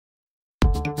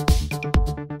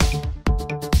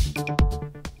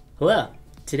Hello!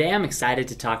 Today I'm excited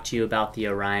to talk to you about the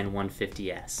Orion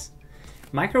 150S.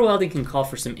 Micro-welding can call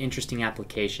for some interesting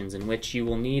applications in which you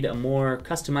will need a more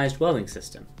customized welding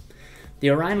system. The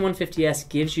Orion 150S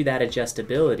gives you that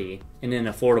adjustability in an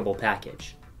affordable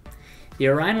package. The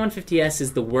Orion 150S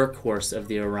is the workhorse of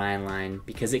the Orion line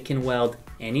because it can weld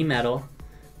any metal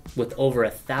with over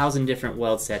 1,000 different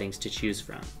weld settings to choose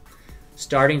from,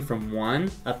 starting from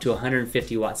 1 up to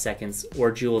 150 watt-seconds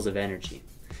or joules of energy.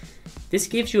 This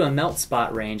gives you a melt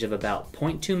spot range of about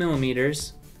 0.2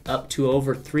 millimeters up to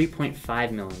over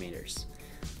 3.5 millimeters.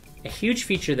 A huge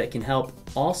feature that can help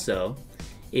also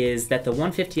is that the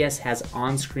 150S has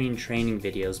on-screen training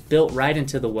videos built right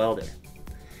into the welder.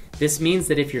 This means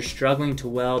that if you're struggling to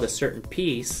weld a certain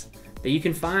piece, that you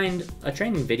can find a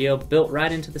training video built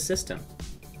right into the system.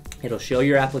 It'll show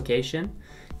your application,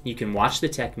 you can watch the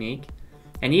technique,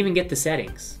 and even get the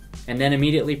settings, and then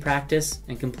immediately practice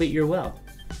and complete your weld.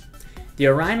 The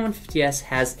Orion 150S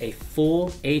has a full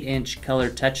 8-inch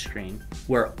color touchscreen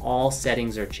where all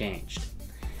settings are changed.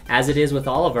 As it is with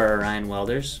all of our Orion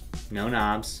welders, no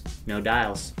knobs, no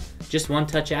dials, just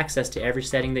one-touch access to every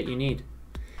setting that you need.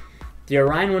 The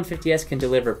Orion 150S can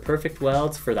deliver perfect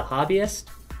welds for the hobbyist,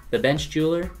 the bench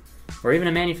jeweler, or even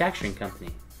a manufacturing company.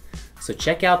 So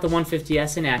check out the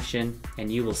 150S in action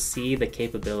and you will see the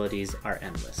capabilities are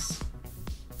endless.